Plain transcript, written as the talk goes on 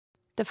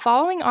The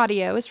following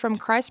audio is from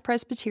Christ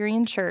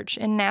Presbyterian Church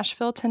in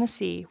Nashville,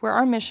 Tennessee, where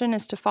our mission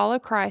is to follow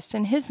Christ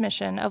in his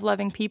mission of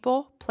loving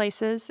people,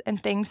 places,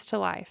 and things to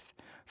life.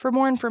 For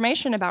more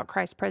information about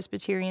Christ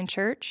Presbyterian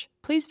Church,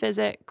 please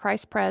visit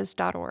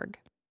christpres.org.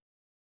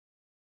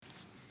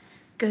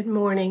 Good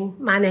morning.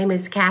 My name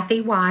is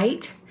Kathy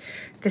White.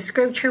 The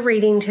scripture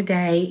reading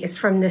today is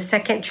from the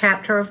second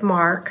chapter of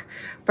Mark,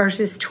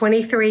 verses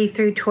 23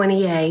 through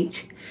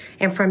 28,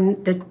 and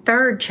from the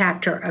third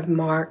chapter of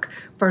Mark,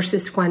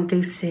 verses 1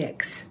 through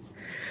 6.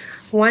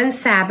 One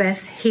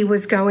Sabbath, he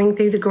was going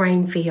through the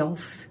grain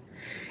fields,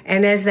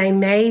 and as they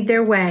made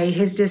their way,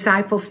 his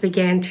disciples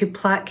began to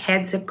pluck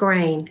heads of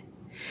grain.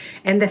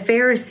 And the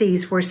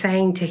Pharisees were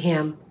saying to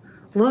him,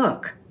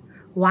 "Look,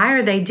 why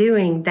are they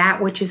doing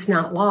that which is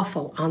not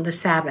lawful on the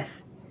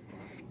Sabbath?"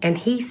 And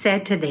he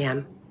said to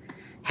them,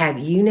 "Have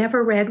you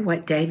never read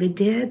what David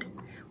did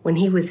when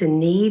he was in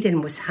need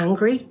and was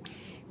hungry,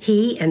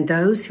 he and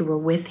those who were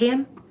with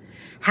him?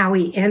 How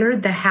he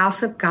entered the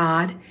house of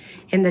God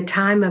in the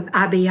time of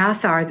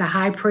Abiathar the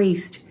high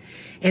priest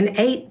and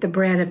ate the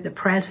bread of the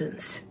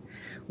presence,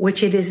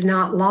 which it is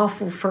not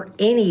lawful for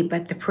any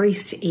but the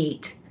priest to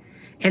eat,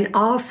 and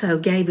also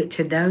gave it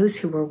to those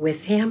who were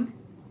with him?"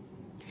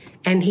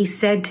 And he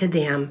said to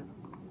them,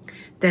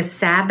 "The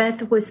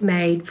Sabbath was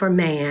made for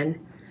man,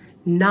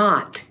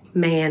 not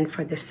man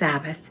for the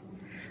Sabbath.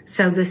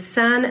 So the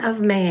Son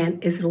of Man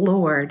is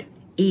Lord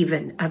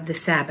even of the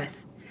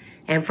Sabbath."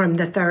 And from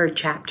the third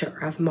chapter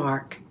of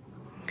Mark.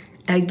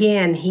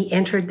 Again he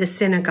entered the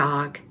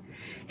synagogue,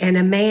 and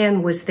a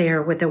man was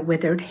there with a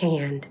withered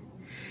hand.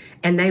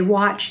 And they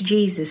watched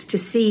Jesus to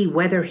see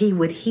whether he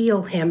would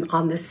heal him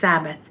on the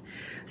Sabbath,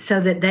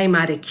 so that they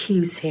might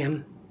accuse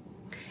him.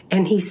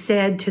 And he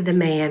said to the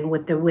man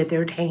with the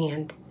withered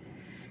hand,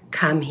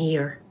 "Come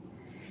here."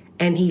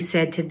 And he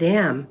said to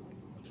them,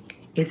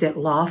 "Is it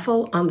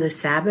lawful on the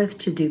Sabbath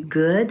to do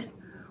good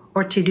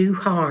or to do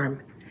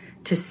harm,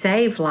 to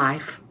save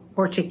life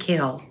or to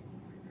kill?"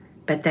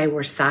 But they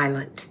were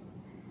silent.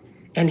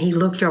 And he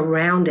looked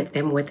around at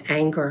them with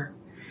anger,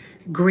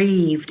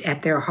 grieved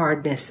at their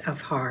hardness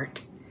of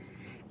heart,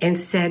 and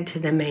said to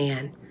the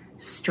man,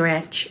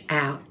 "Stretch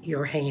out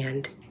your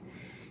hand."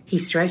 He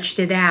stretched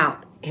it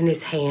out, and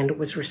his hand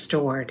was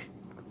restored.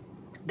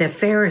 The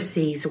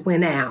Pharisees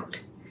went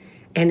out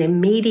and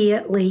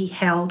immediately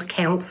held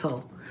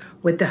counsel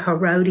with the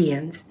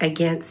Herodians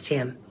against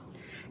him,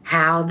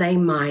 how they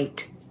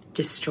might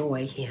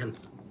destroy him.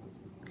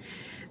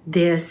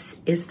 This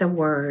is the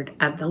word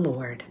of the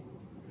Lord.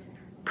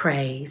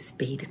 Praise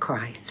be to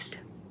Christ.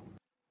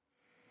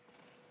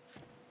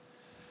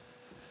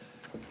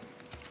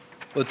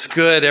 Well, it's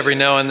good every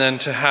now and then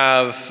to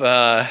have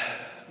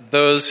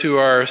those who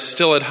are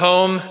still at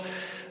home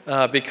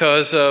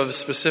because of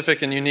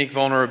specific and unique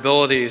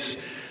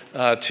vulnerabilities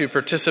to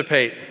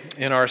participate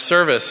in our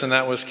service. And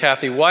that was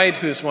Kathy White,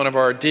 who's one of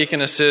our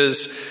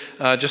deaconesses.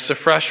 Just a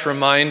fresh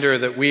reminder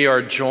that we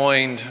are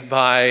joined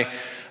by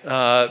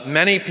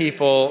many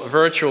people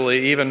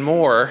virtually, even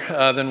more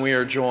than we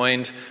are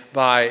joined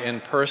by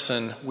in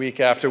person week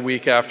after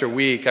week after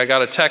week. I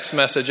got a text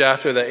message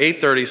after the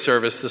 8:30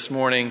 service this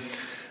morning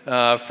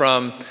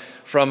from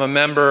a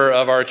member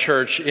of our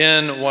church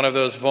in one of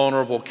those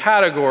vulnerable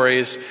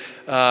categories,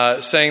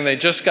 saying they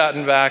just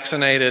gotten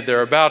vaccinated,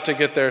 they're about to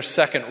get their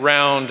second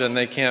round, and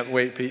they can't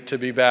wait to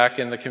be back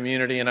in the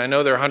community. And I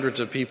know there are hundreds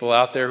of people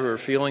out there who are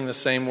feeling the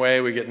same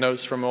way. We get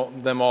notes from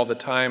them all the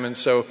time. And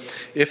so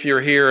if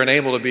you're here and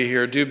able to be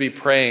here, do be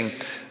praying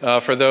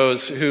for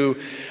those who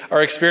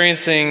are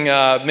experiencing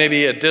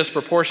maybe a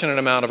disproportionate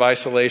amount of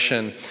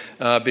isolation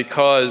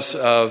because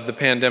of the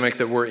pandemic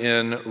that we're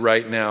in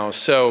right now.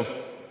 So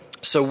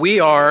we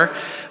are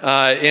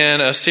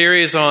in a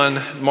series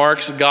on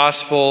Mark's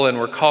gospel, and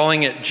we're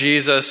calling it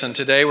Jesus. And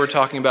today we're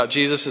talking about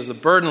Jesus as the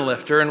burden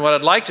lifter. And what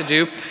I'd like to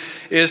do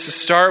is to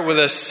start with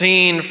a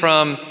scene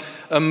from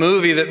a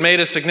movie that made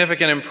a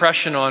significant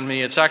impression on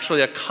me. It's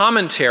actually a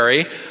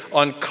commentary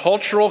on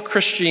cultural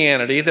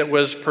Christianity that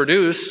was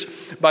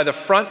produced by the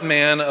front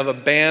man of a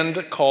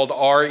band called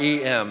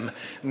REM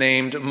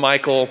named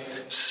Michael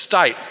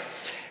Stipe.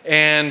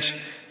 And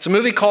it's a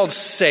movie called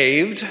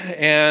Saved,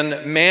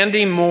 and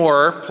Mandy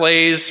Moore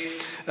plays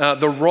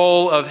the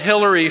role of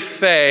Hilary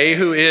Faye,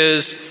 who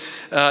is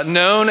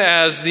known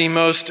as the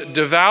most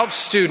devout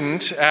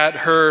student at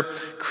her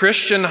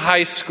Christian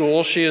high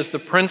school. She is the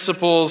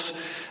principal's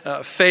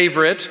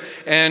favorite,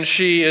 and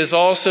she is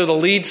also the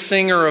lead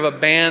singer of a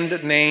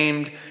band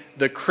named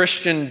the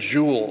Christian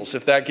Jewels,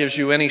 if that gives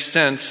you any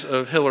sense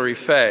of Hilary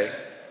Faye.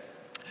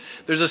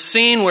 There's a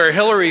scene where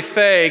Hilary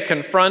Faye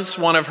confronts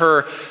one of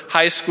her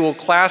high school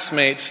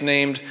classmates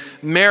named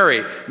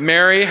Mary.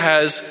 Mary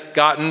has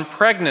gotten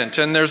pregnant,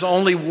 and there's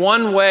only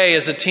one way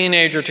as a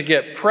teenager to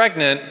get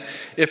pregnant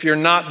if you're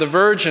not the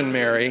Virgin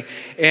Mary.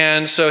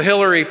 And so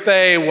Hilary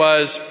Faye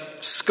was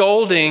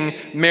scolding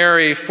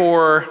Mary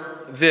for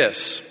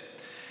this.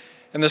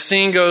 And the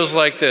scene goes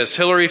like this.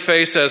 Hilary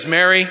Faye says,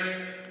 "Mary,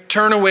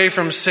 turn away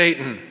from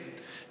Satan.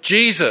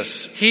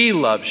 Jesus, he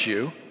loves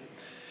you."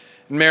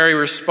 And Mary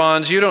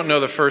responds, "You don't know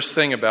the first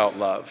thing about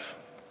love.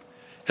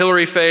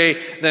 Hilary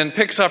Fay then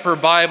picks up her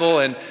Bible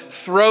and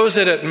throws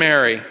it at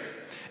Mary.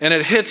 And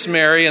it hits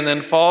Mary and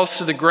then falls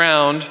to the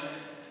ground.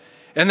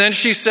 And then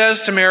she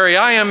says to Mary,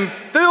 "I am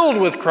filled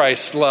with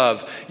Christ's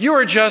love. You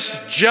are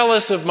just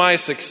jealous of my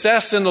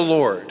success in the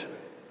Lord."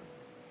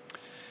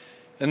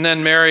 And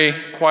then Mary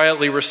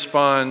quietly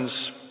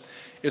responds,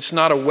 "It's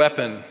not a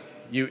weapon,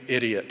 you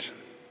idiot."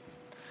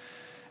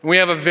 We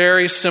have a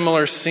very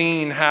similar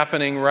scene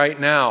happening right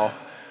now,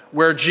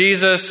 where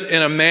Jesus,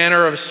 in a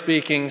manner of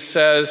speaking,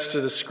 says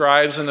to the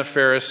scribes and the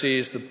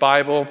Pharisees, the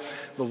Bible,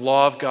 the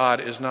law of God,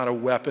 is not a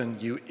weapon,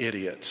 you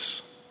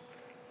idiots.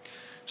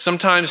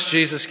 Sometimes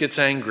Jesus gets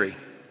angry.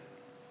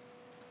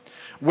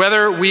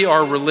 Whether we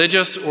are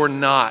religious or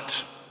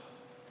not,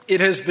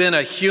 it has been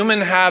a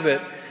human habit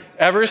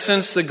ever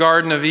since the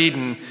Garden of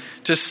Eden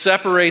to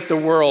separate the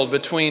world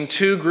between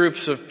two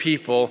groups of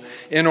people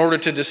in order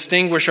to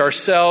distinguish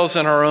ourselves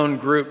and our own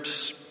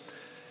groups.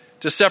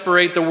 To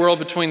separate the world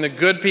between the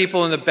good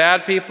people and the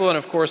bad people, and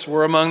of course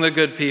we're among the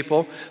good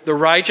people, the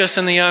righteous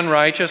and the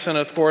unrighteous, and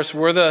of course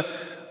we're the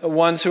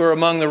ones who are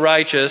among the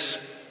righteous,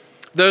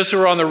 those who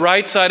are on the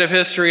right side of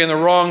history and the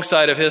wrong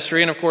side of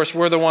history, and of course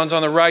we're the ones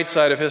on the right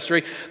side of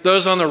history,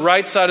 those on the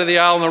right side of the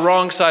aisle and the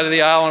wrong side of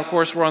the aisle, and of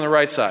course we're on the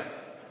right side.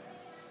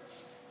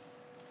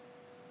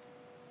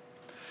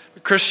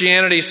 But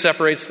Christianity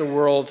separates the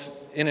world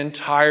in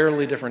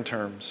entirely different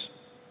terms.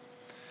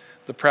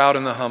 The proud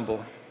and the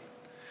humble.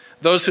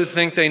 Those who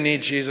think they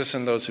need Jesus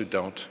and those who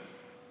don't.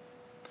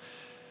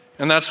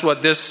 And that's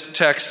what this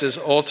text is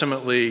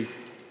ultimately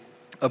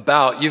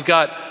about. You've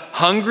got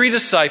hungry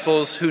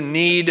disciples who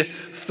need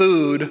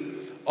food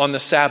on the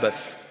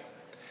Sabbath.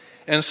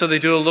 And so they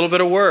do a little bit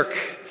of work.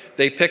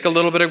 They pick a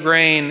little bit of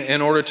grain in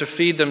order to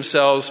feed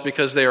themselves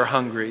because they are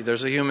hungry.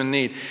 There's a human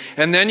need.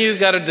 And then you've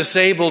got a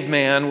disabled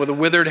man with a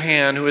withered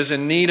hand who is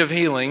in need of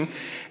healing.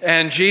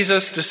 And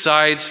Jesus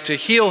decides to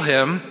heal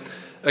him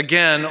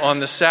again on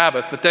the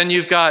Sabbath. But then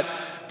you've got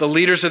the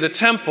leaders of the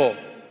temple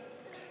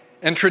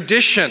and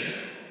tradition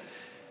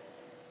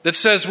that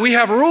says we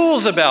have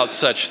rules about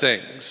such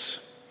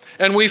things,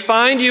 and we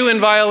find you in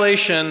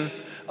violation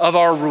of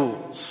our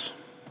rules.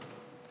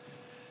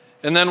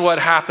 And then what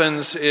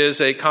happens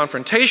is a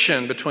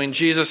confrontation between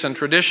Jesus and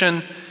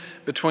tradition,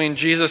 between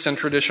Jesus and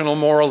traditional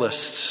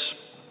moralists,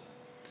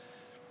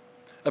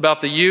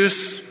 about the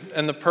use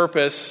and the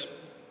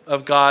purpose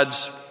of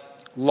God's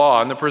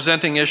law. And the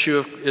presenting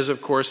issue is,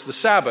 of course, the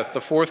Sabbath, the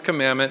fourth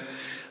commandment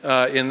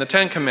in the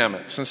Ten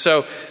Commandments. And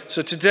so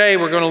today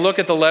we're going to look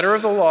at the letter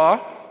of the law,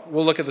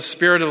 we'll look at the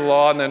spirit of the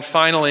law, and then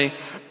finally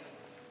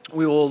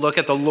we will look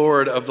at the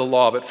Lord of the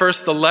law. But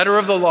first, the letter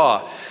of the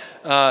law.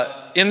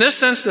 In this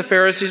sense, the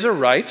Pharisees are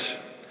right.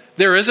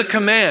 There is a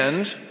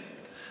command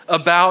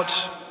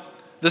about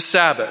the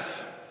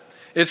Sabbath.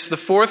 It's the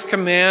fourth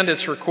command.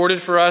 It's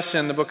recorded for us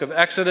in the book of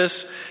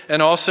Exodus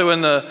and also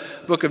in the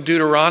book of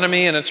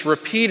Deuteronomy, and it's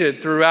repeated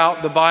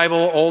throughout the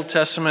Bible, Old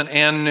Testament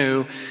and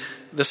New,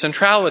 the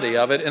centrality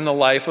of it in the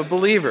life of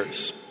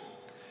believers.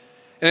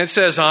 And it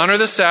says, "Honor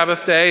the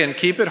Sabbath day and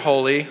keep it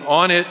holy.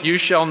 On it you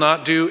shall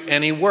not do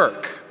any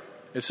work."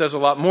 It says a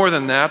lot more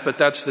than that, but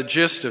that's the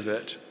gist of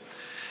it.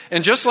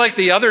 And just like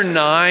the other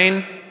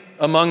 9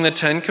 among the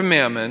 10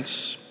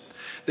 commandments,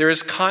 there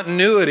is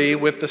continuity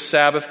with the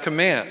Sabbath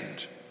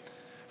command.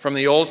 From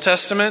the Old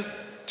Testament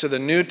to the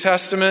New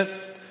Testament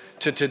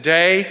to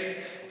today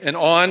and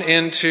on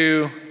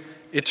into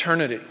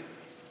eternity.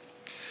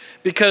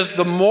 Because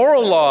the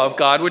moral law of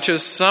God, which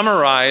is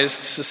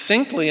summarized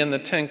succinctly in the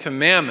 10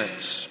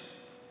 Commandments,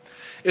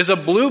 is a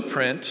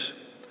blueprint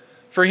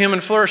for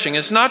human flourishing.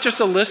 It's not just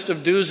a list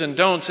of do's and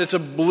don'ts, it's a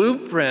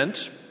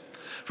blueprint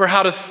for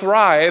how to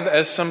thrive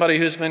as somebody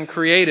who's been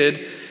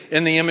created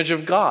in the image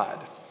of God.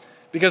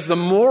 Because the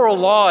moral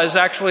law is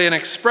actually an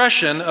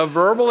expression, a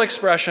verbal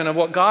expression of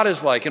what God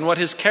is like and what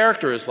his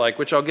character is like,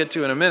 which I'll get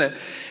to in a minute.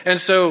 And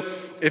so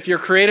if you're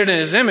created in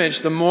his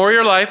image, the more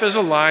your life is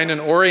aligned and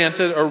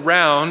oriented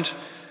around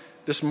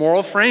this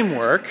moral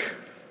framework,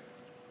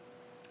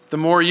 the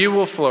more you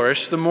will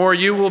flourish, the more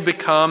you will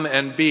become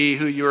and be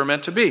who you are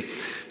meant to be.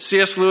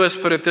 C.S. Lewis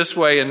put it this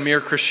way in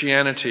Mere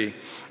Christianity.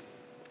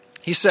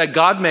 He said,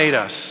 "God made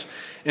us,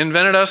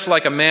 invented us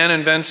like a man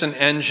invents an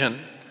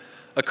engine.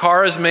 A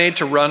car is made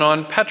to run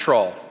on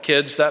petrol."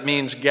 Kids, that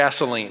means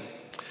gasoline.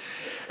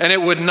 "And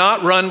it would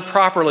not run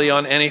properly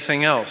on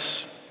anything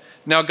else.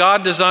 Now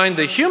God designed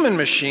the human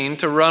machine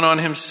to run on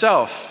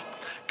himself.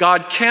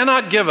 God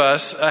cannot give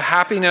us a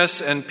happiness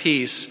and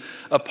peace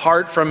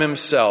apart from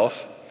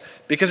himself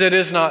because it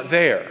is not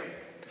there.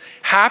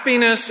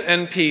 Happiness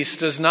and peace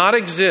does not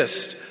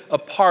exist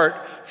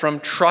apart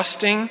from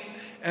trusting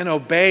and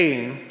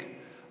obeying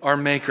our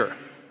Maker."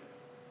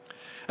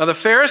 Now, the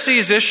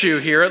Pharisees' issue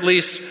here, at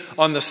least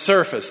on the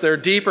surface, there are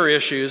deeper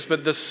issues,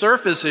 but the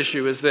surface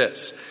issue is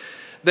this.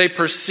 They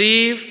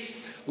perceive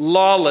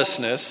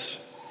lawlessness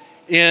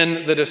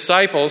in the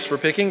disciples for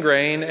picking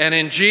grain and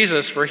in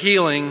Jesus for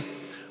healing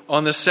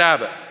on the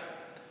Sabbath.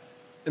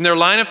 And their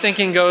line of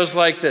thinking goes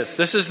like this.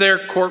 This is their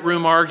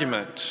courtroom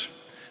argument.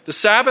 The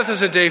Sabbath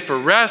is a day for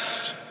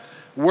rest,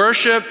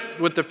 worship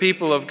with the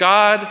people of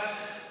God,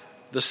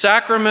 the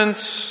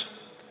sacraments,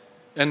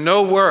 and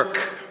no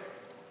work.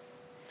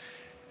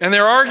 And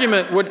their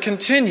argument would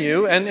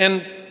continue,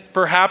 and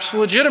perhaps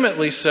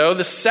legitimately so.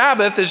 The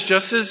Sabbath is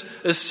just as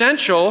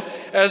essential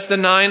as the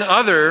 9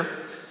 other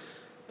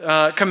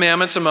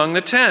commandments among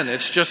the 10.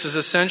 It's just as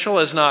essential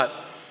as not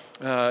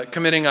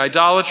committing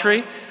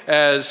idolatry,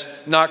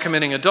 as not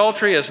committing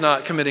adultery, as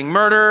not committing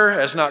murder,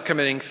 as not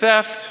committing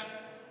theft.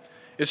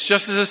 It's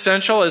just as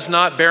essential as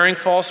not bearing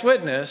false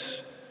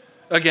witness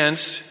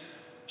against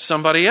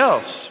somebody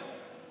else.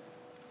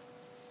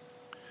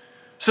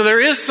 So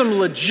there is some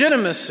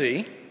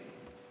legitimacy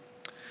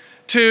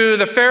to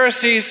the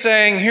Pharisees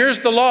saying, here's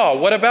the law,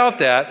 what about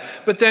that?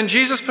 But then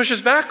Jesus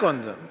pushes back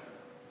on them.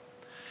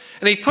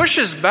 And he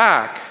pushes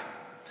back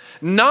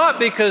not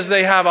because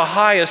they have a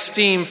high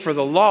esteem for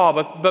the law,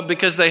 but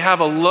because they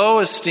have a low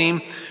esteem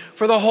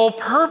for the whole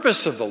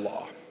purpose of the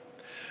law,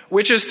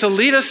 which is to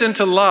lead us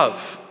into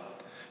love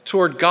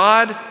toward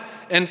God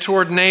and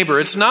toward neighbor.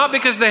 It's not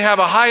because they have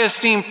a high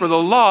esteem for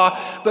the law,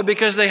 but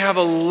because they have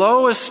a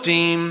low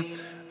esteem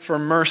for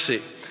mercy.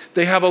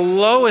 They have a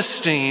low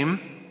esteem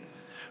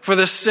for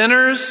the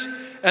sinners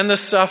and the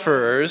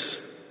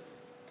sufferers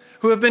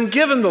who have been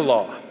given the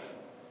law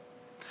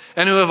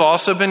and who have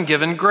also been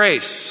given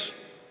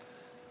grace,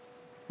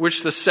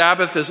 which the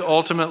Sabbath is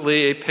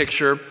ultimately a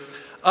picture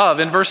of.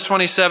 In verse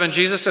 27,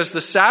 Jesus says,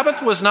 the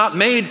Sabbath was not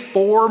made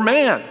for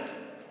man.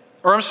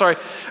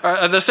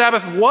 The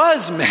Sabbath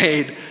was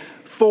made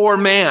for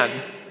man,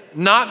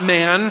 not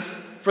man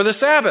for the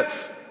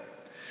Sabbath.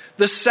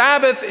 The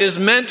Sabbath is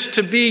meant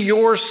to be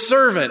your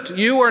servant.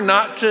 You are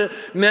not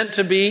meant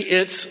to be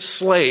its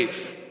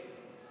slave.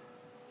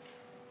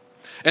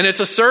 And it's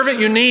a servant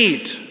you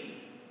need.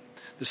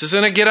 This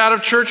isn't a get out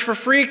of church for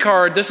free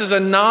card. This is a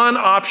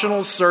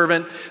non-optional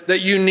servant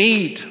that you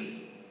need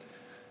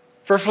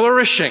for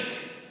flourishing.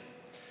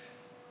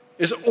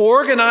 Is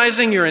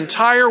organizing your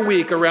entire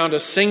week around a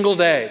single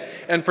day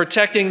and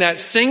protecting that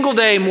single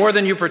day more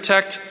than you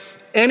protect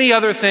any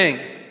other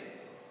thing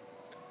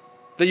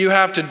that you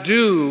have to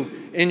do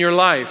in your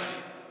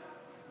life,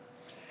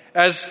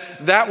 as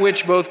that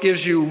which both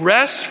gives you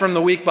rest from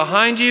the week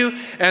behind you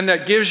and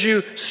that gives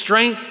you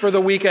strength for the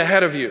week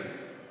ahead of you.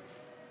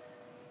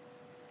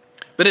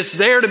 But it's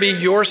there to be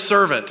your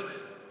servant,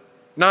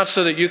 not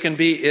so that you can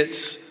be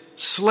its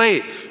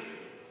slave.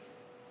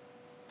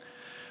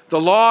 The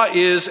law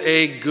is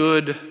a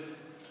good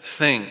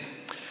thing.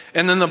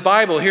 And then the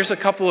Bible, here's a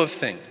couple of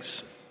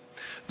things.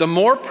 The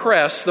more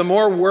press, the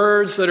more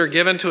words that are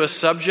given to a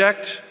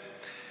subject,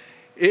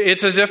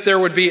 it's as if there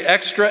would be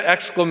extra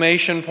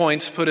exclamation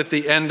points put at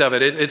the end of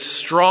it. It's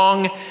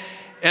strong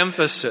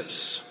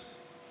emphasis.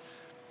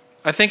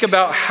 I think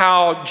about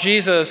how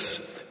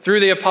Jesus,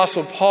 through the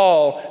Apostle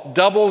Paul,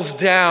 doubles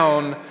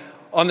down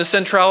on the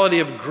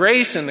centrality of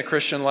grace in the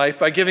Christian life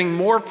by giving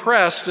more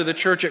press to the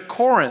church at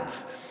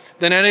Corinth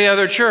than any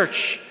other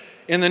church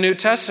in the New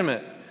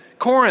Testament.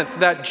 Corinth,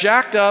 that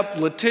jacked up,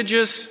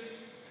 litigious,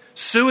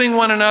 suing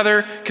one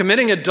another,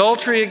 committing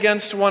adultery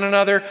against one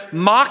another,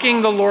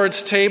 mocking the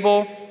Lord's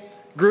table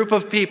group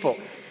of people.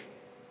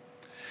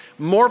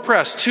 More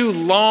press, 2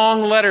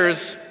 long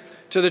letters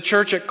to the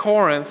church at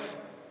Corinth,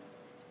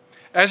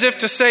 as if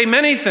to say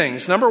many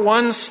things. Number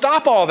 1,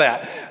 stop all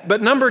that.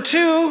 But number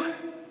 2,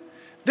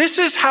 this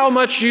is how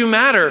much you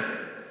matter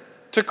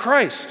to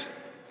Christ.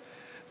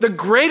 The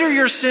greater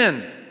your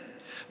sin,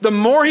 the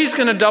more he's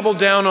going to double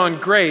down on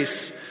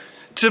grace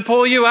to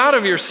pull you out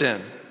of your sin.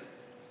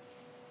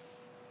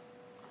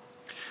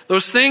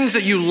 Those things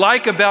that you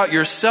like about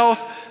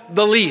yourself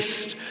the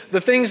least,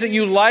 the things that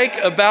you like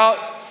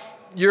about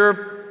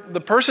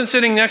the person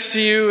sitting next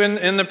to you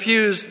in the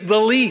pews the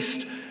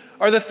least,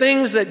 are the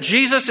things that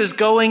Jesus is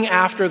going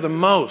after the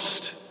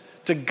most.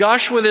 To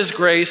gush with his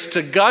grace,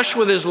 to gush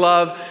with his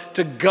love,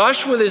 to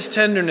gush with his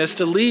tenderness,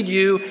 to lead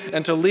you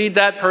and to lead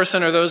that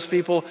person or those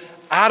people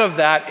out of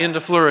that into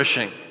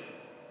flourishing.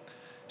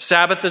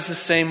 Sabbath is the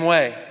same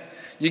way.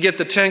 You get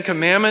the 10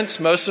 commandments.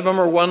 Most of them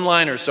are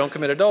one-liners. Don't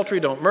commit adultery,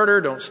 don't murder,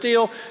 don't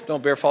steal,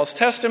 don't bear false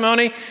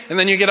testimony. And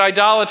then you get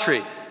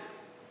idolatry.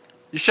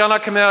 You shall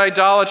not commit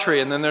idolatry.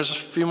 And then there's a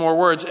few more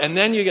words. And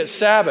then you get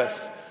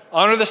Sabbath.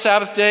 Honor the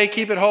Sabbath day,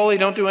 keep it holy,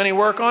 don't do any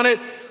work on it.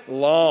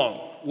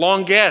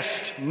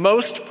 Longest,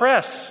 most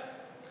press.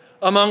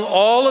 Among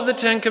all of the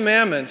 10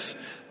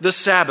 commandments, the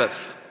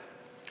Sabbath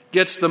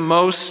gets the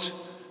most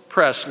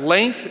press.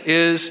 Length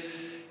is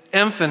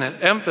infinite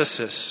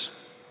emphasis.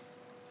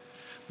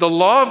 The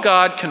law of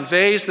God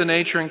conveys the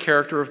nature and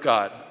character of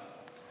God.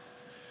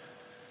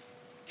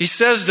 He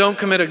says, don't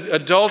commit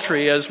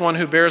adultery as one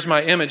who bears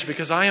my image,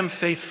 because I am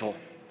faithful,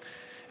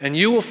 and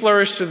you will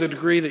flourish to the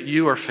degree that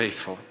you are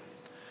faithful.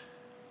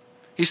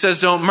 He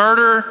says, don't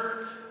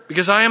murder,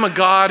 because I am a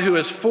God who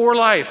is for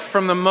life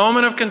from the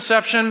moment of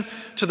conception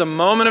to the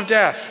moment of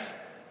death.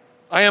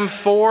 I am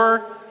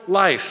for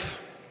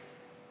life.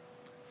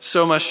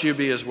 So must you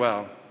be as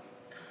well.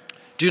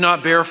 Do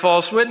not bear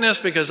false witness,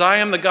 because I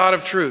am the God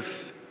of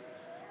truth.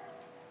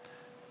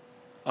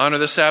 Honor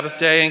the Sabbath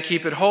day and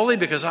keep it holy,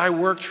 because I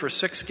worked for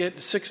 6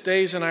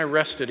 days and I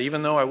rested,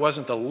 even though I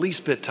wasn't the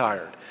least bit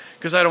tired,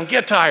 because I don't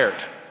get tired.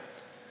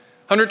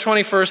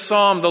 121st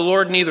Psalm, the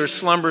Lord neither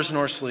slumbers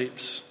nor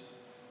sleeps.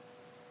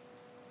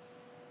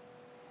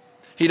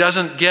 He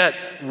doesn't get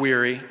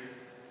weary.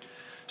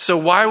 So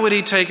why would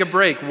he take a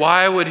break?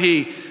 Why would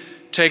he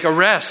take a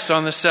rest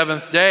on the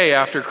seventh day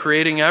after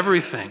creating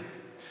everything?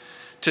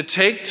 To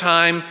take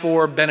time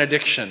for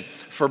benediction,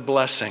 for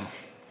blessing.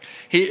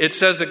 It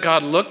says that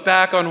God looked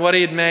back on what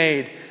he had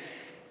made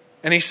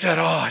and he said,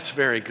 oh, it's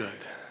very good.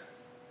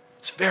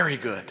 It's very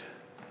good.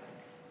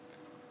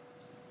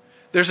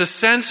 There's a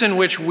sense in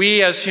which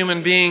we as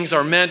human beings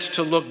are meant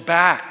to look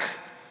back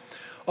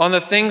on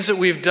the things that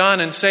we've done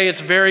and say it's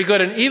very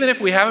good. And even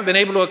if we haven't been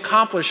able to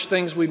accomplish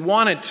things we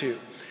wanted to,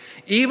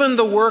 even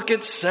the work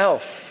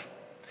itself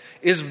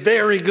is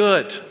very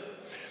good.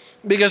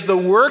 Because the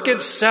work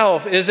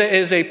itself is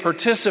a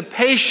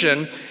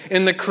participation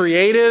in the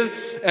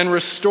creative and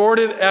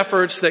restorative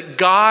efforts that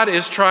God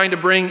is trying to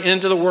bring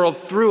into the world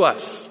through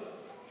us.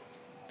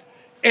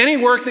 Any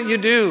work that you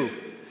do,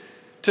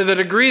 to the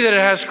degree that it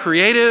has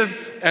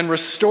creative and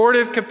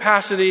restorative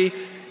capacity,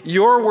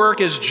 your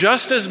work is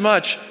just as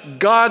much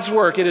God's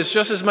work. It is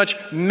just as much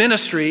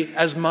ministry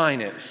as mine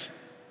is.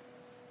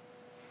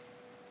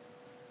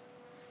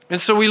 And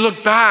so we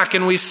look back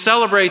and we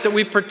celebrate that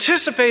we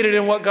participated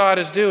in what God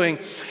is doing.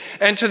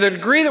 And to the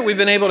degree that we've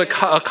been able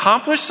to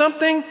accomplish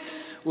something,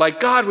 like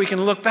God, we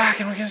can look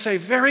back and we can say,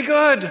 very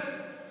good.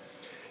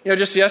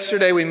 Just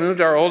yesterday we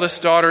moved our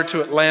oldest daughter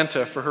to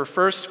Atlanta for her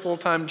first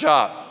full-time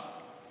job.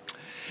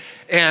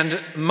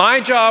 And my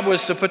job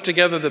was to put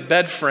together the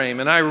bed frame,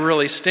 and I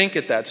really stink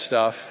at that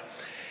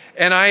stuff.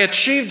 And I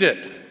achieved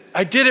it.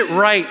 I did it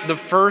right the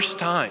first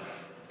time.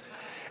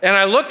 And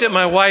I looked at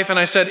my wife and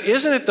I said,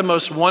 isn't it the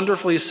most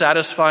wonderfully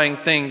satisfying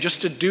thing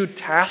just to do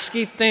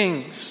tasky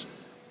things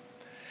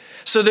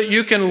so that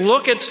you can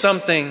look at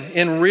something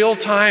in real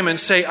time and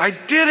say, I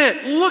did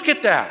it, look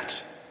at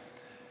that.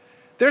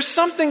 There's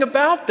something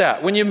about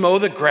that when you mow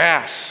the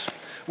grass,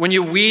 when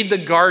you weed the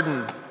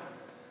garden,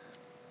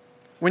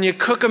 when you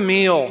cook a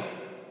meal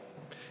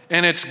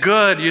and it's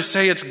good, you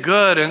say it's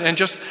good, and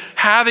just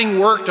having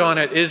worked on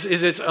it is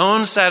its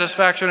own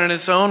satisfaction and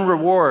its own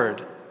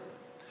reward.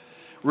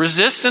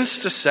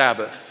 Resistance to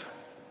Sabbath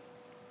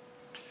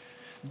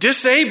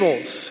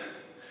disables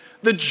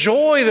the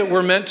joy that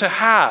we're meant to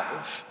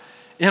have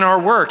in our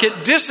work.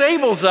 It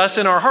disables us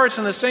in our hearts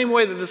in the same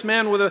way that this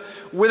man with a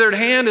withered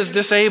hand is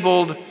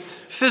disabled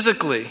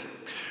physically.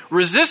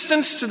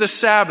 Resistance to the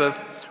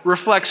Sabbath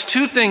reflects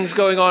two things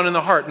going on in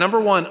the heart. Number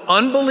one,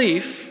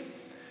 unbelief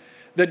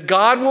that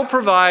God will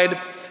provide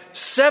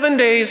 7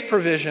 days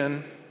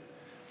provision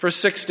for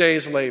 6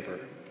 days labor.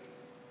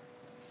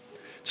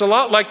 It's a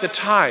lot like the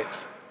tithe.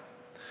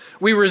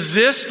 We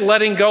resist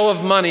letting go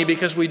of money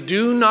because we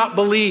do not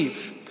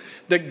believe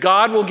that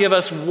God will give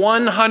us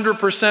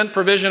 100%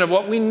 provision of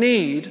what we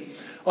need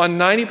on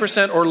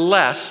 90% or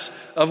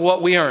less of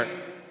what we earn.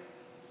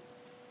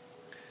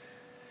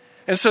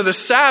 And so the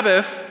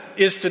Sabbath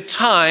is to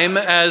time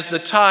as the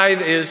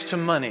tithe is to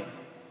money.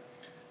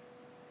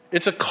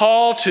 It's a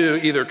call to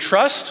either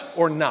trust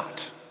or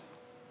not.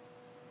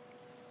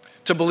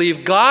 To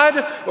believe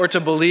God or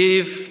to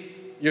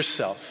believe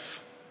yourself.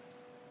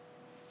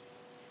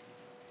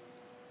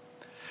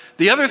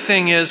 The other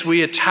thing is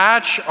we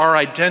attach our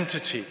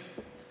identity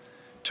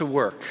to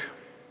work.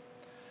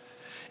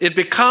 It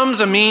becomes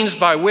a means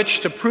by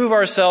which to prove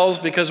ourselves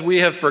because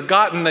we have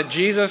forgotten that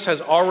Jesus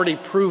has already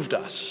proved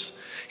us.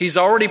 He's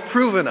already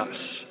proven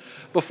us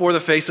before the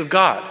face of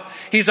God.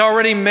 He's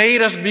already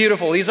made us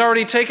beautiful. He's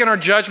already taken our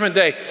judgment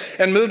day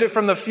and moved it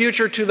from the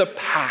future to the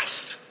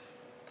past.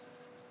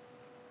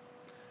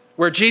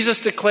 Where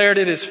Jesus declared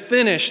it is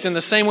finished in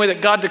the same way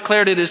that God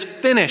declared it is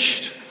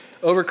finished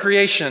over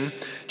creation,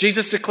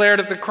 Jesus declared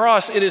at the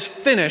cross, it is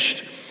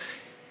finished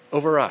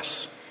over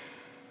us.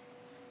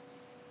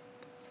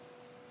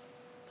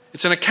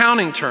 It's an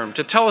accounting term,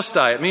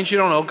 tetelestai. It means you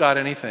don't owe God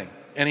anything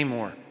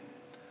anymore.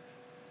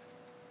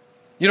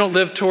 You don't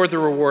live toward the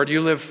reward,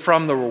 you live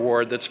from the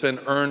reward that's been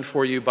earned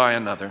for you by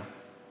another.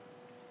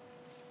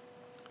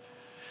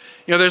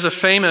 There's a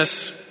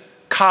famous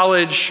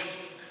college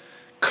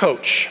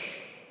coach.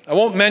 I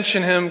won't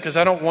mention him because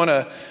I don't want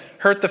to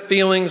hurt the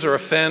feelings or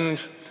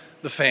offend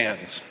the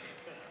fans.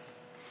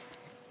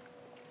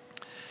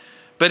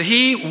 But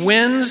he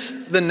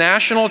wins the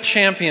national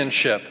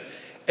championship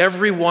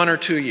every 1 or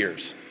 2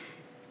 years.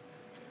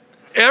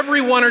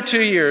 Every 1 or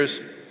 2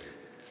 years,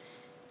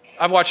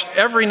 I've watched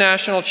every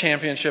national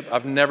championship.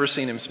 I've never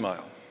seen him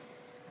smile.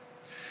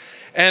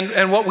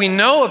 And what we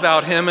know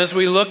about him as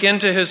we look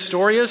into his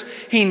story is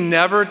he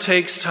never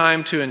takes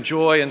time to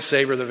enjoy and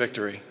savor the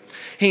victory.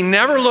 He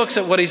never looks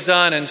at what he's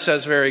done and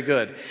says, very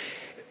good.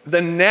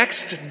 The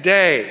next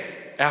day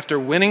after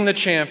winning the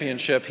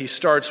championship, he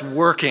starts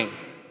working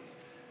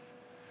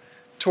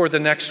toward the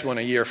next one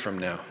a year from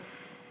now.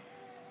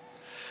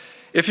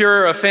 If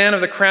you're a fan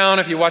of The Crown,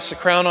 if you watch The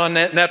Crown on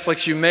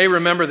Netflix, you may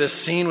remember this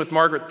scene with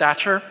Margaret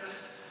Thatcher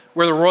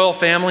where the royal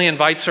family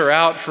invites her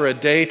out for a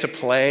day to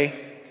play,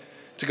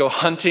 to go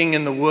hunting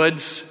in the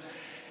woods.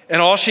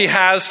 And all she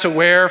has to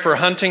wear for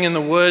hunting in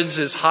the woods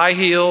is high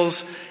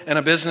heels and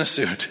a business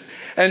suit.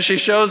 And she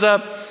shows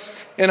up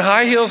in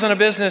high heels and a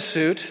business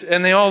suit,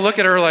 and they all look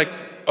at her like,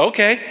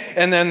 okay.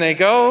 And then they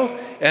go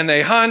and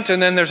they hunt,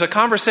 and then there's a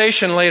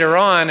conversation later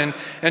on,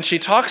 and she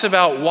talks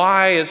about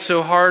why it's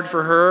so hard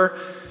for her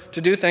to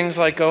do things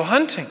like go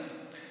hunting.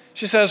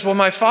 She says, well,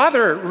 my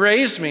father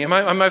raised me.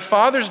 I'm my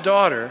father's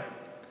daughter.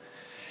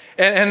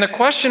 And the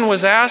question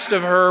was asked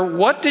of her,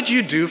 what did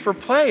you do for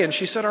play? And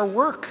she said, our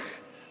work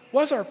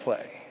was our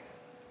play.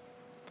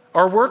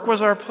 Our work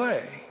was our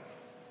play.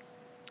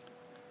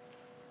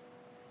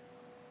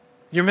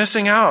 You're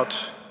missing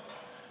out,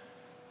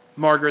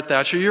 Margaret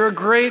Thatcher. You're a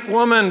great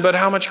woman, but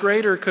how much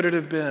greater could it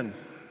have been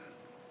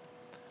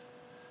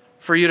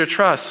for you to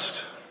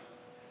trust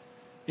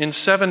in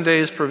 7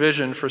 days'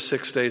 provision for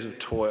 6 days of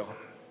toil?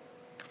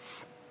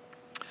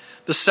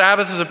 The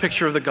Sabbath is a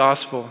picture of the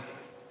gospel.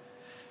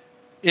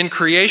 In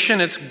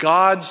creation, it's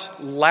God's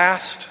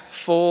last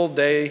full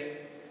day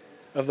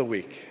of the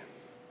week.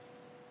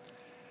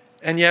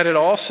 And yet it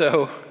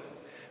also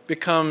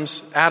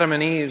becomes Adam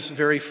and Eve's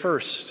very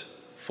first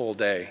full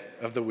day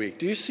of the week.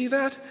 Do you see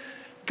that?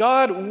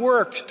 God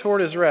worked toward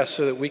his rest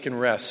so that we can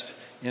rest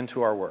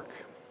into our work.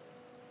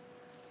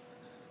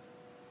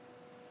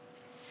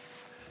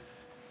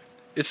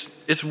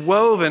 It's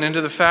woven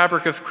into the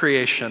fabric of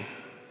creation.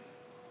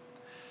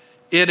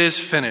 It is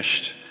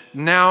finished.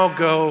 Now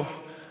go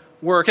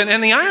work.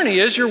 And the irony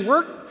is your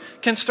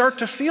work can start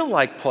to feel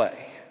like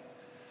play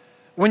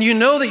when you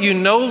know that you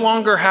no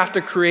longer have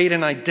to create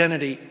an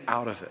identity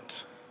out of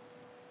it.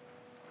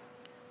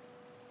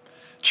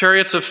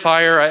 Chariots of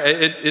fire,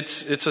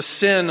 it's a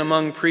sin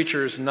among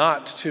preachers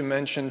not to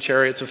mention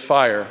chariots of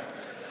fire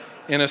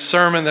in a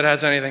sermon that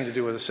has anything to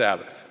do with the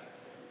Sabbath.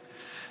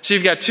 So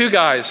you've got two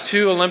guys,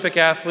 two Olympic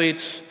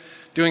athletes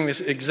doing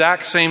this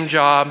exact same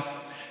job.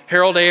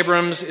 Harold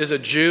Abrams is a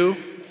Jew.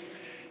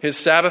 His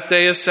Sabbath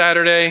day is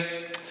Saturday.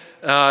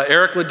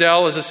 Eric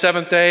Liddell is a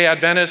Seventh-day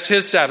Adventist.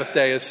 His Sabbath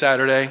day is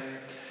Saturday.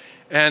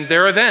 And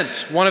their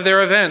event, one of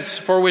their events,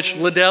 for which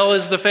Liddell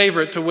is the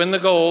favorite to win the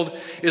gold,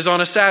 is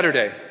on a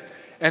Saturday.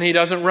 And he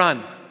doesn't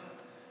run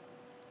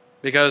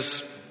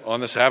because on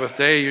the Sabbath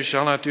day you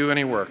shall not do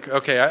any work.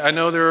 Okay, I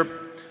know there are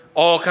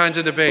all kinds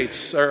of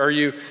debates. Are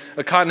you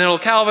a continental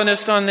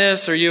Calvinist on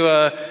this? Are you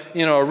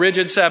a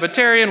rigid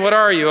Sabbatarian? What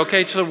are you?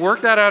 Okay, so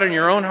work that out in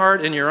your own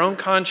heart, in your own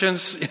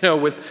conscience,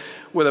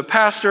 with a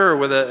pastor or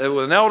with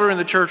an elder in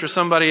the church or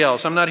somebody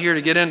else. I'm not here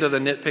to get into the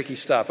nitpicky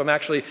stuff. I'm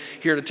actually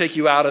here to take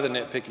you out of the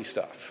nitpicky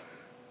stuff.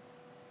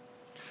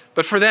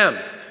 But for them,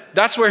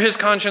 that's where his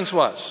conscience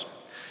was.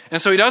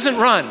 And so he doesn't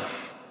run.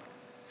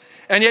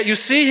 And yet you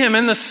see him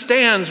in the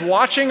stands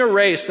watching a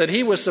race that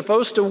he was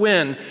supposed to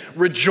win,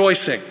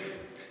 rejoicing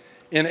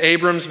in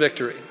Abram's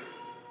victory.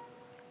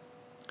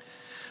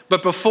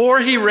 But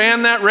before he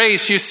ran that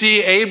race, you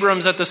see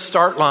Abrams at the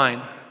start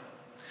line.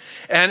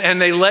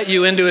 And they let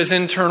you into his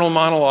internal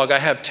monologue. I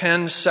have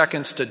 10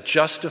 seconds to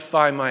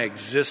justify my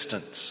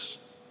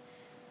existence.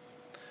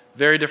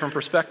 Very different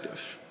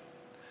perspective.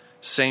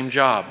 Same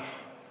job.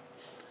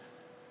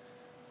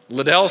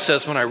 Liddell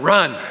says, when I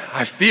run,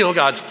 I feel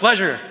God's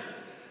pleasure.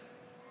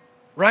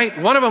 Right?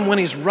 One of them, when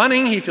he's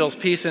running, he feels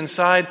peace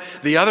inside.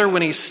 The other,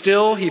 when he's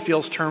still, he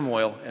feels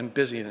turmoil and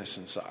busyness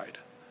inside.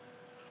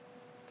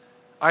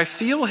 I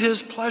feel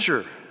his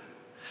pleasure.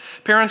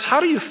 Parents, how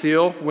do you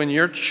feel when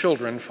your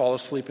children fall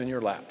asleep in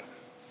your lap?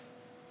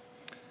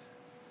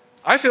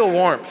 I feel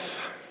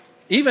warmth.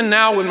 Even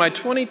now, when my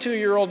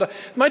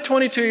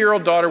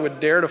 22-year-old daughter would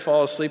dare to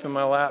fall asleep in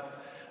my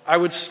lap, I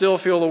would still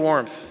feel the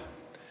warmth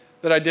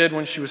that I did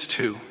when she was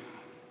 2.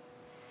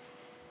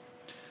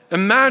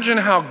 Imagine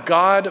how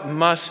God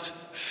must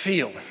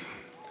feel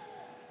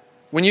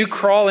when you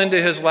crawl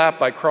into his lap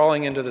by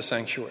crawling into the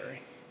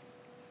sanctuary,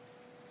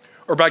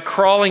 or by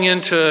crawling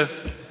into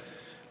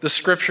the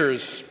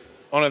scriptures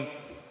on a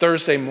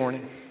Thursday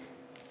morning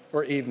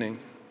or evening.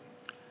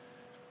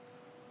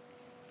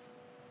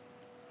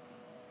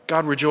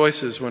 God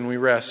rejoices when we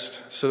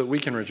rest so that we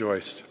can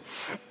rejoice.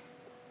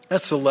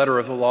 That's the letter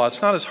of the law.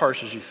 It's not as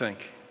harsh as you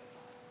think.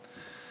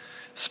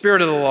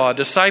 Spirit of the law.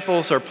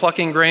 Disciples are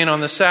plucking grain on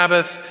the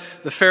Sabbath.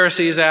 The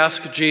Pharisees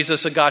ask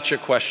Jesus a gotcha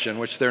question,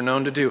 which they're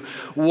known to do.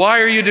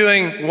 Why are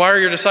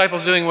your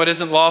disciples doing what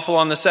isn't lawful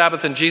on the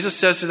Sabbath? And Jesus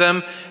says to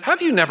them,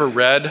 have you never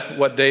read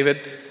what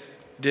David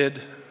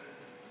did?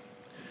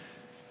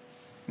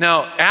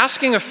 Now,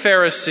 asking a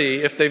Pharisee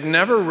if they've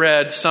never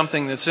read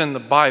something that's in the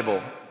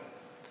Bible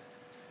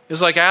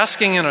is like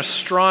asking an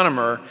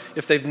astronomer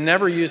if they've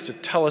never used a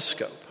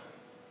telescope.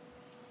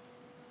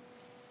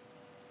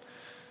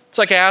 It's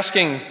like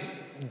asking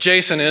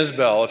Jason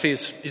Isbell if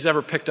he's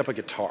ever picked up a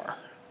guitar.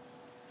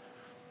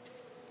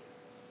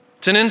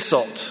 It's an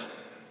insult.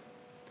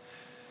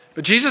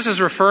 But Jesus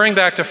is referring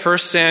back to 1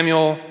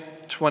 Samuel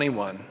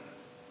 21,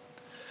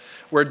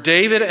 where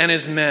David and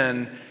his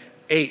men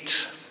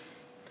ate,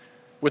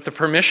 with the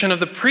permission of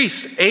the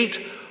priest,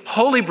 ate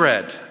holy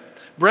bread,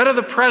 bread of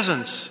the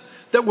presence,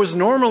 that was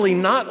normally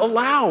not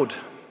allowed.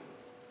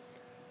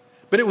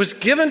 But it was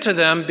given to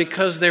them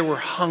because they were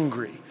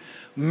hungry.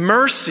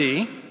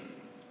 Mercy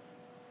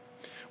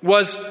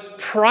was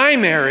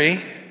primary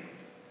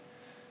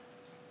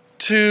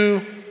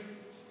to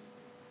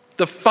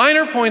the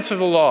finer points of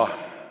the law.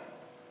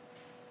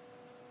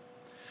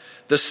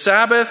 The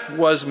Sabbath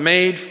was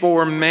made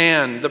for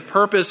man. The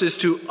purpose is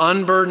to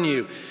unburden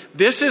you.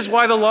 This is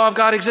why the law of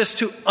God exists,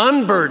 to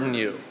unburden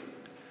you,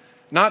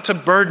 not to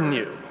burden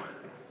you.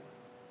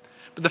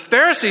 But the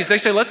Pharisees, they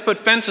say, let's put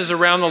fences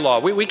around the law.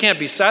 We can't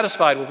be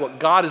satisfied with what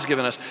God has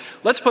given us.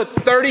 Let's put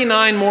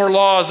 39 more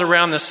laws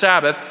around the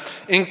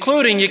Sabbath,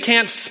 including you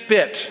can't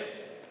spit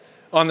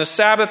on the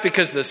Sabbath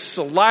because the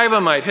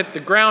saliva might hit the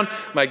ground,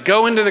 might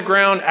go into the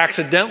ground,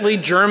 accidentally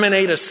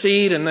germinate a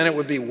seed, and then it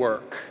would be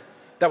work.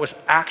 That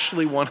was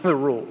actually one of the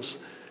rules.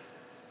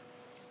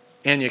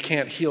 And you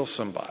can't heal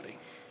somebody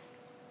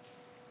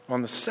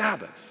on the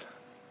Sabbath.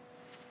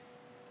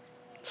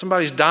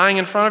 Somebody's dying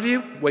in front of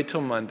you, wait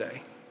till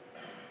Monday.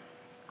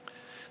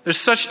 There's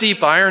such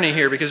deep irony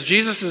here because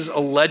Jesus'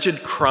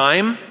 alleged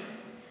crime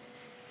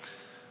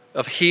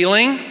of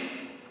healing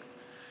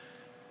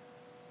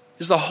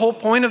is the whole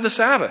point of the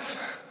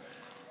Sabbath.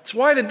 It's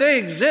why the day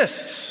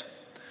exists,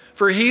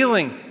 for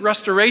healing,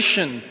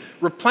 restoration,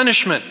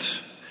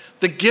 replenishment,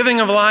 the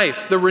giving of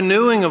life, the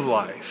renewing of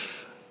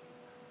life.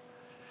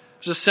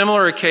 There's a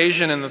similar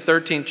occasion in the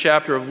 13th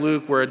chapter of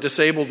Luke where a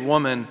disabled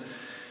woman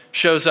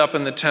shows up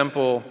in the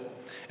temple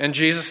and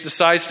Jesus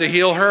decides to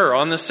heal her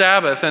on the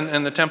Sabbath,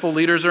 and the temple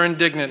leaders are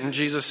indignant, and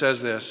Jesus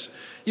says this,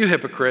 "You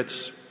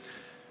hypocrites,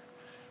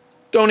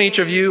 don't each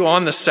of you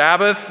on the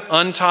Sabbath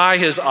untie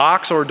his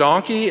ox or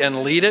donkey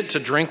and lead it to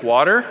drink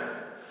water?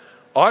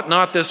 Ought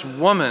not this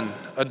woman,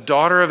 a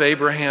daughter of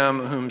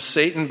Abraham, whom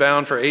Satan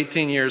bound for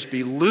 18 years,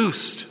 be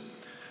loosed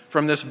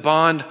from this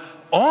bond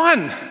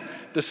on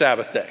the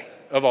Sabbath day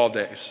of all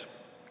days?"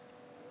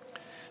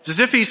 It's as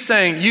if he's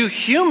saying, you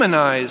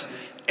humanize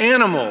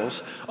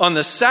animals on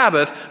the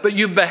Sabbath, but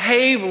you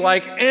behave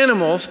like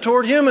animals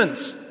toward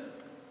humans.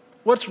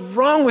 What's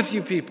wrong with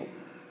you people?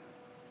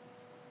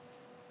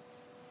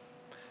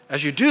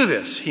 As you do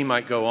this, he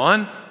might go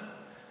on,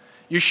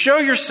 you show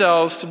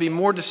yourselves to be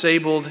more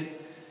disabled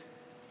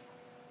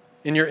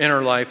in your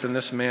inner life than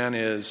this man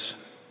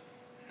is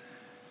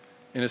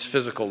in his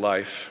physical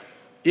life.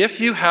 If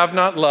you have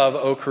not love,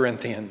 O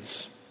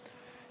Corinthians,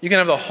 you can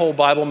have the whole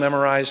Bible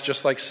memorized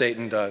just like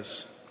Satan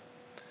does.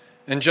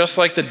 And just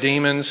like the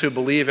demons who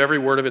believe every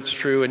word of it's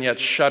true and yet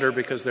shudder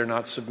because they're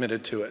not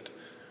submitted to it.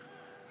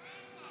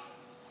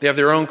 They have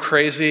their own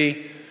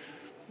crazy,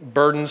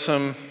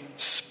 burdensome,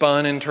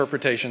 spun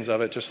interpretations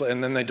of it,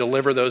 and then they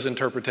deliver those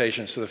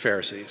interpretations to the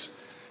Pharisees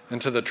and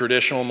to the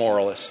traditional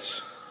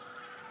moralists.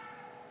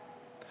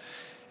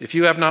 If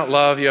you have not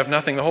love, you have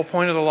nothing. The whole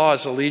point of the law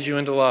is to lead you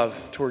into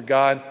love toward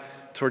God,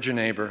 toward your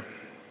neighbor.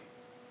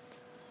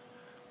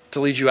 To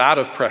lead you out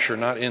of pressure,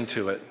 not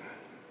into it.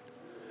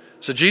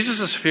 So Jesus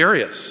is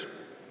furious.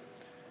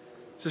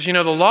 He says,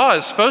 the law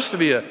is supposed to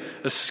be a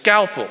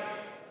scalpel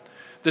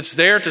that's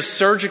there to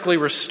surgically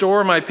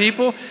restore my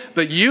people,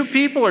 but you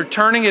people are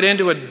turning it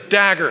into a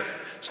dagger.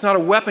 It's not a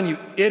weapon, you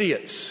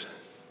idiots.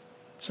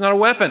 It's not a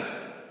weapon.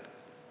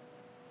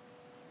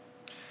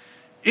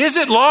 Is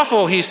it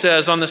lawful, he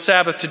says, on the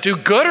Sabbath to do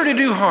good or to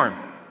do harm?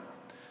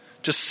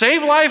 To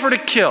save life or to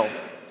kill?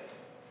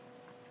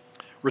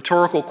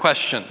 Rhetorical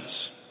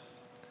questions.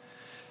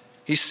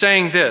 He's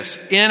saying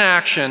this,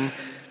 inaction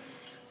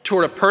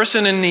toward a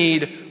person in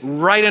need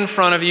right in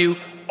front of you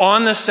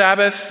on the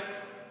Sabbath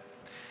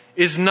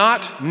is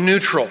not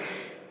neutral.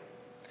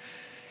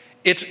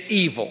 It's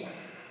evil.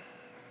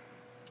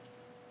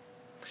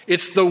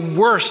 It's the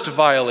worst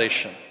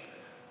violation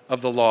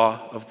of the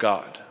law of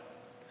God.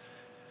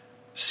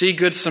 See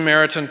Good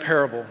Samaritan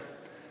parable.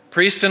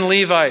 Priest and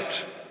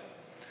Levite,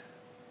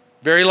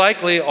 very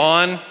likely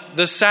on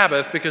the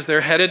Sabbath because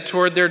they're headed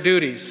toward their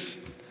duties.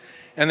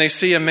 And they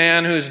see a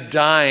man who's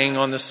dying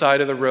on the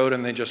side of the road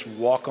and they just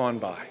walk on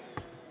by.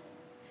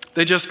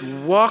 They just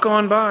walk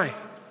on by.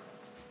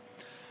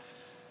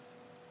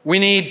 We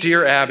need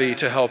dear Abby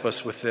to help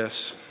us with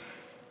this.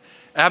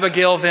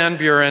 Abigail Van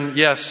Buren,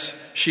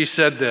 yes, she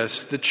said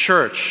this, the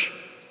church,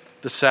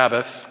 the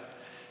Sabbath,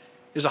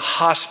 is a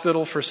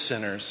hospital for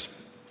sinners,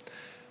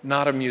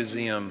 not a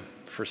museum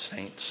for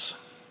saints.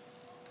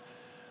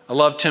 I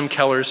love Tim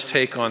Keller's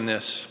take on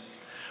this.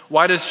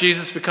 Why does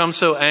Jesus become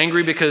so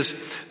angry?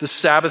 Because the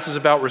Sabbath is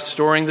about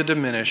restoring the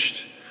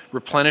diminished,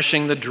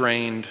 replenishing the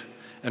drained,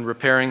 and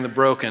repairing the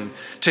broken.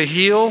 To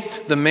heal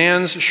the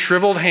man's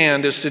shriveled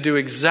hand is to do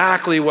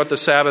exactly what the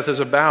Sabbath is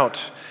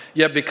about.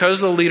 Yet because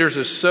the leaders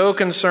are so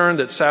concerned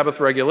that Sabbath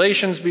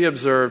regulations be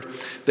observed,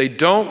 they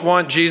don't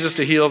want Jesus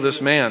to heal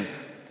this man.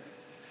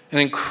 An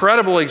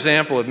incredible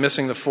example of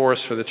missing the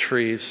forest for the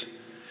trees.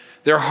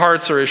 Their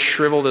hearts are as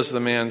shriveled as the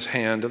man's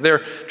hand. They're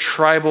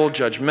tribal,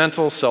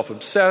 judgmental,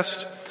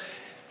 self-obsessed,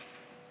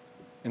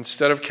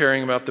 instead of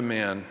caring about the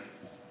man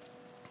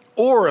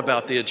or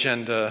about the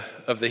agenda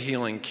of the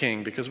healing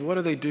king. Because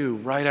what do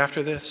right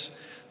after this?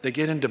 They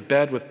get into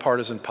bed with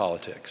partisan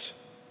politics.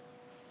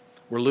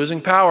 We're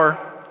losing power.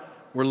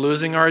 We're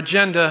losing our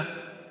agenda.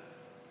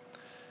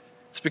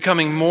 It's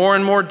becoming more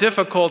and more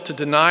difficult to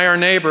deny our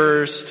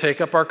neighbors,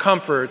 take up our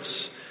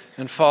comforts,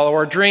 and follow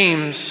our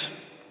dreams.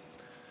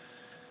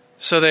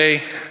 So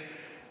they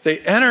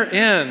enter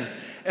in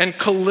and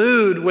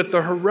collude with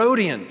the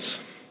Herodians,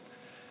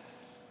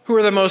 who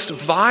are the most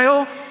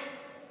vile,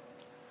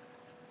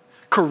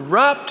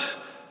 corrupt,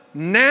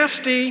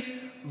 nasty,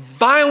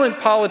 violent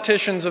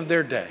politicians of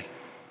their day.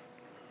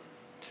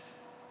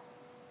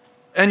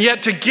 And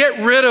yet, to get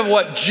rid of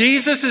what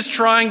Jesus is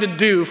trying to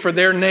do for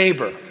their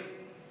neighbor,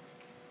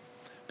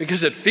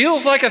 because it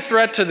feels like a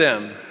threat to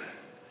them,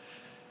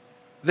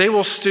 they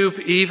will stoop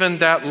even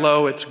that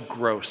low. It's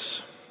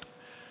gross.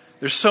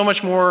 There's so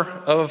much more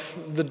of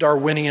the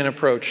Darwinian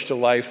approach to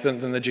life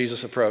than the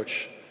Jesus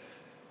approach.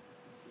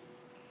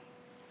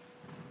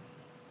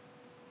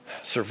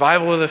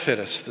 Survival of the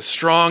fittest. The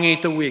strong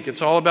eat the weak.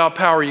 It's all about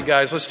power, you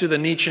guys. Let's do the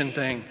Nietzschean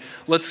thing.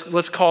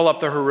 Let's call up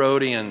the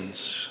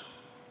Herodians.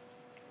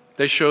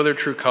 They show their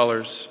true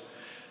colors.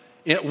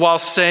 While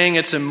saying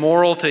it's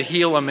immoral to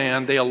heal a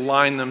man, they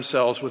align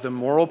themselves with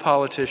immoral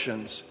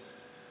politicians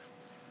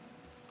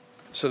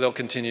so they'll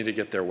continue to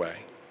get their way.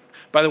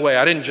 By the way,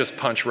 I didn't just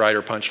punch right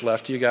or punch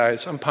left, you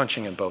guys. I'm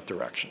punching in both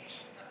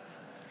directions.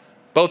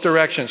 Both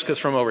directions, because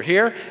from over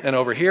here and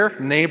over here,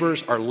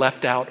 neighbors are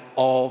left out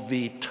all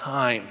the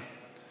time.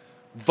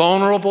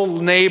 Vulnerable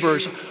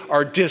neighbors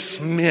are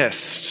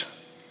dismissed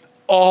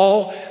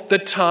all the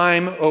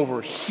time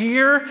over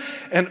here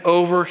and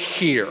over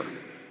here.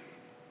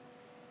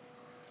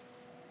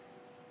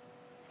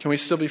 Can we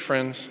still be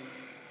friends?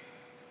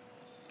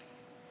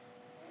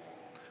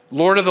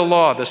 Lord of the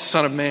law, the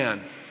Son of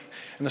Man,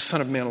 and the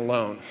Son of Man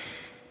alone,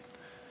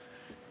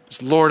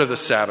 is Lord of the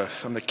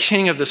Sabbath. I'm the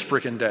king of this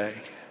frickin' day.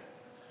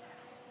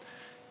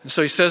 And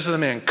so he says to the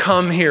man,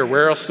 come here.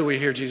 Where else do we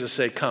hear Jesus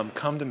say, come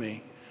to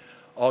me,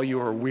 all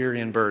you are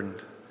weary and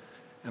burdened,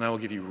 and I will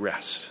give you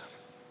rest.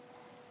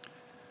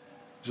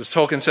 As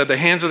Tolkien said, the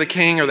hands of the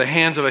king are the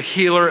hands of a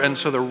healer, and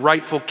so the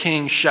rightful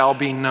king shall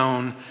be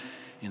known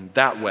in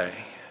that way.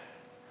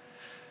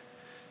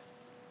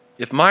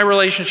 If my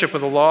relationship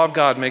with the law of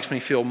God makes me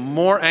feel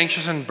more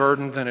anxious and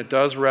burdened than it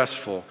does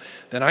restful,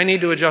 then I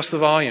need to adjust the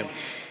volume.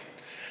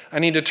 I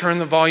need to turn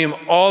the volume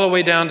all the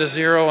way down to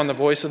 0 on the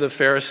voice of the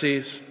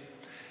Pharisees,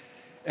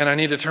 and I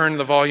need to turn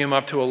the volume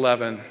up to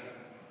 11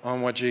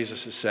 on what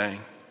Jesus is saying.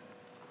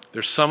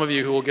 There's some of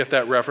you who will get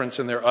that reference,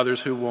 and there are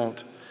others who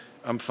won't.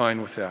 I'm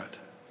fine with that.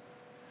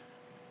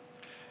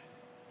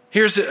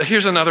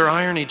 Here's another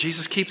irony.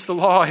 Jesus keeps the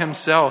law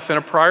himself. In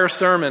a prior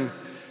sermon,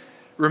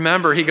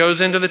 remember, he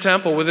goes into the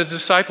temple with his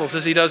disciples,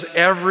 as he does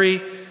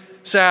every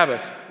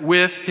Sabbath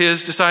with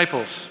his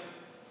disciples.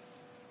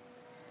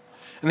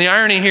 And the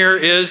irony here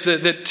is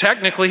that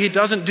technically he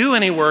doesn't do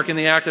any work in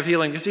the act of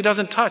healing because he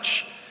doesn't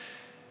touch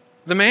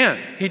the man.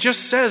 He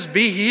just says,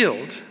 be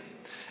healed.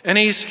 And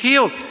he's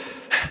healed.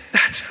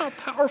 That's how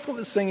powerful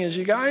this thing is,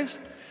 you guys.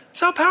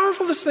 That's how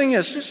powerful this thing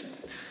is. Just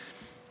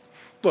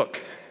look.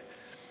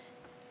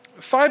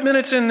 5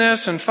 minutes in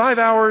this and 5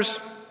 hours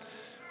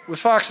with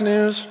Fox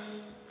News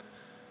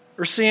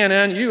or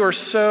CNN, you are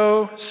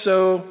so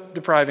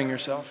depriving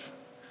yourself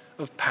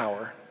of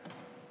power.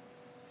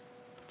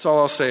 That's all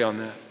I'll say on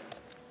that.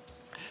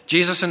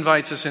 Jesus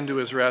invites us into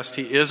his rest.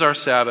 He is our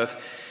Sabbath.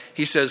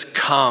 He says,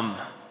 come.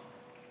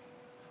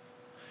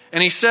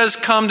 And he says,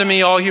 come to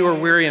me, all you are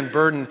weary and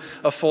burdened,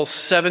 a full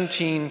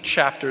 17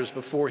 chapters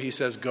before he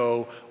says,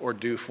 go or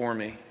do for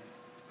me.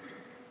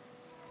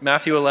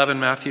 Matthew 11,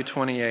 Matthew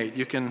 28,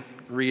 you can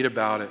read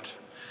about it.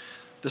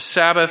 The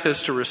Sabbath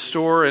is to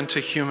restore and to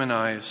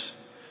humanize.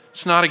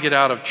 It's not a get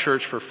out of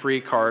church for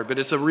free card, but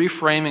it's a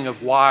reframing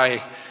of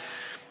why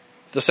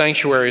the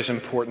sanctuary is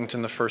important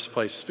in the first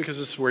place. It's because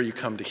it's where you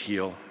come to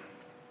heal.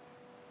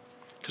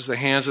 Because the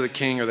hands of the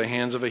king are the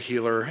hands of a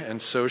healer,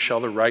 and so shall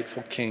the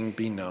rightful king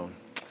be known.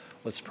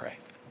 Let's pray.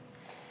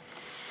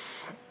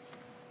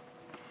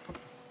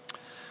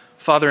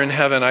 Father in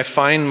heaven, I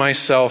find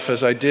myself,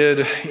 as I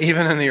did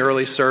even in the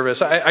early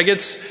service, I get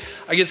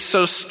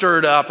so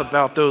stirred up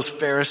about those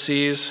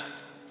Pharisees,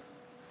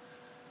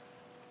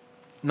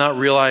 not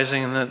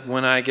realizing that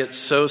when I get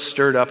so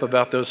stirred up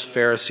about those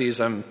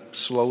Pharisees, I'm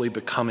slowly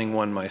becoming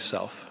one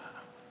myself.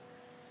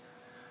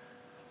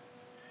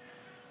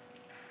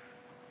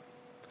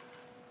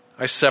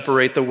 I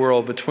separate the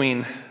world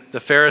between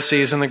the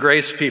Pharisees and the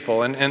grace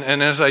people, and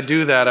as I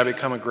do that, I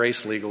become a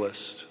grace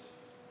legalist.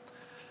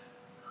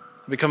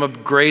 Become a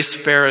grace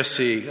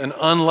Pharisee, an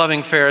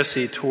unloving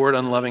Pharisee toward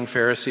unloving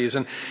Pharisees.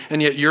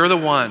 And yet you're the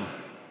one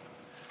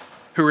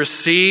who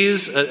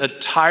receives a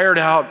tired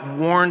out,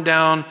 worn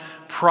down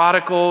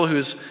prodigal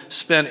who's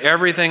spent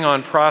everything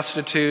on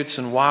prostitutes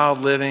and wild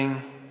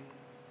living.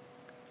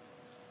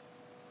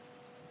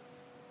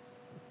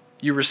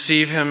 You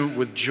receive him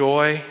with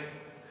joy,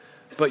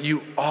 but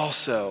you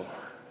also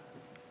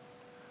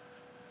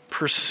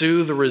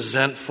pursue the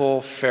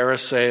resentful,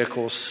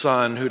 Pharisaical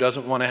son who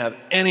doesn't want to have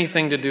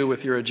anything to do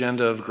with your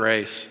agenda of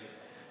grace.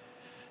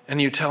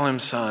 And you tell him,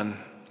 son,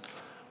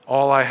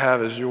 all I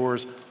have is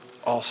yours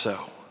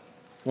also.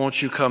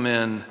 won't you come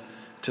in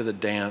to the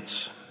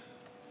dance?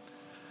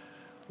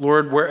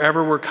 Lord,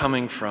 wherever we're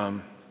coming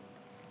from,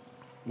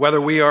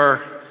 whether we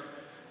are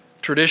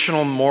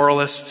traditional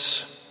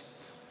moralists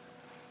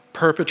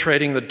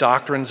perpetrating the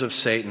doctrines of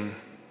Satan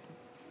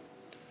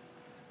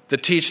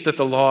that teach that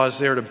the law is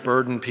there to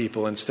burden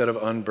people instead of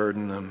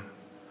unburden them,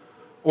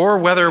 or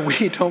whether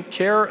we don't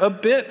care a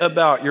bit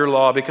about your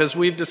law because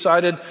we've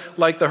decided,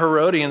 like the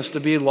Herodians, to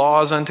be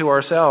laws unto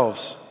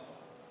ourselves.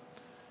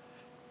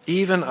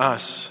 Even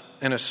us,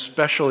 and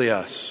especially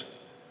us,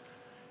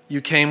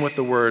 you came with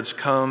the words,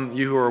 "Come,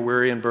 you who are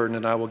weary and burdened,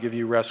 and I will give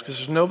you rest." Because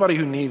there's nobody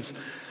who needs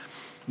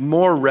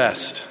more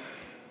rest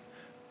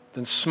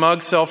than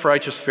smug,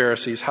 self-righteous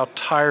Pharisees. How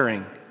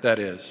tiring that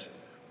is.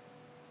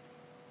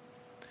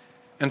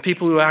 And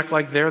people who act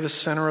like they're the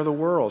center of the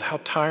world. How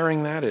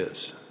tiring that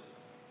is.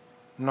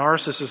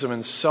 Narcissism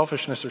and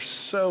selfishness are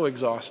so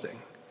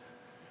exhausting.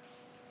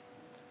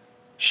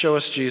 Show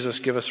us Jesus,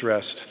 give us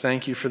rest.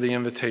 Thank you for the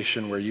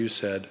invitation where you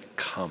said,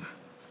 "Come."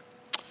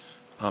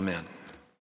 Amen.